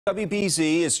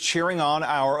WBZ is cheering on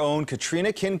our own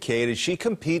Katrina Kincade as she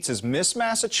competes as Miss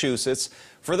Massachusetts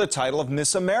for the title of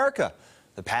Miss America.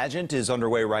 The pageant is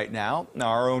underway right now.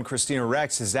 Our own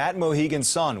Kristina is at Mohegan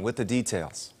Sun with the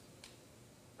details.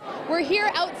 We're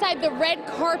here outside the red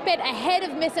carpet ahead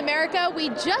of Miss America. We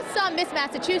just saw Miss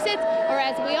Massachusetts, or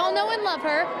as we all know and love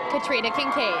her, Katrina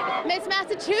Kincade. Miss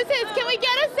Massachusetts, can we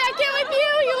get a second with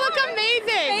you? You look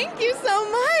amazing. Thank you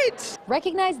so much.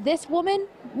 Recognize this woman,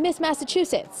 Miss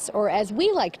Massachusetts, or as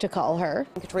we like to call her,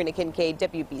 Katrina Kincade,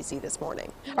 WBZ this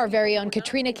morning. Our very own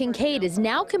Katrina Kincade is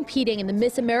now competing in the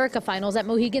Miss America finals at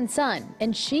Mohegan Sun,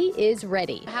 and she is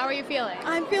ready. How are you feeling?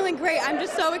 I'm feeling great. I'm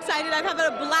just so excited. I've had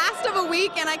a blast of a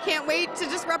week, and I can't wait to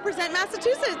just represent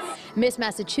Massachusetts. Miss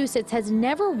Massachusetts has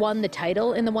never won the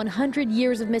title in the 100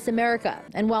 years of Miss America.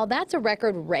 And while that's a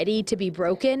record ready to be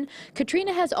broken,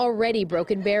 Katrina has already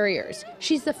broken barriers.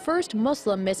 She's the first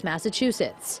Muslim Miss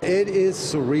Massachusetts. It is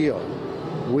surreal.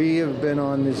 We have been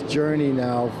on this journey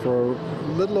now for a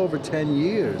little over 10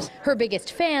 years. Her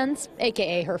biggest fans,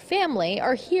 aka her family,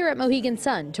 are here at Mohegan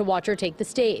Sun to watch her take the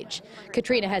stage.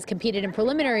 Katrina has competed in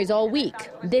preliminaries all week.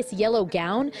 This yellow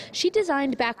gown she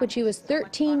designed back when she was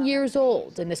 13 years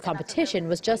old, and this competition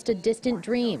was just a distant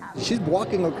dream. She's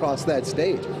walking across that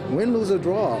stage. Win, lose, or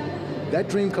draw, that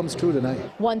dream comes true tonight.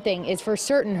 One thing is for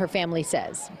certain, her family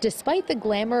says. Despite the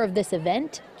glamour of this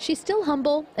event, she's still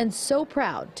humble and so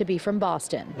proud to be from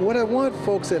Boston. What I want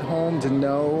folks at home to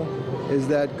know is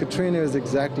that Katrina is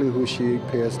exactly who she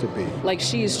appears to be. Like,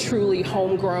 she is truly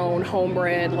homegrown,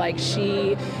 homebred. Like,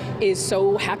 she is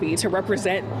so happy to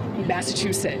represent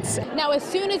Massachusetts. Now, as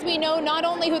soon as we know not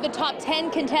only who the top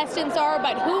 10 contestants are,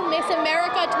 but who Miss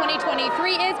America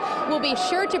 2023 is, we'll be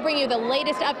sure to bring you the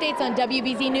latest updates on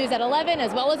WBZ News at 11,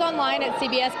 as well as online at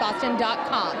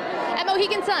cbsboston.com. At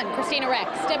Mohegan Sun, Kristina,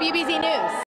 WBZ News.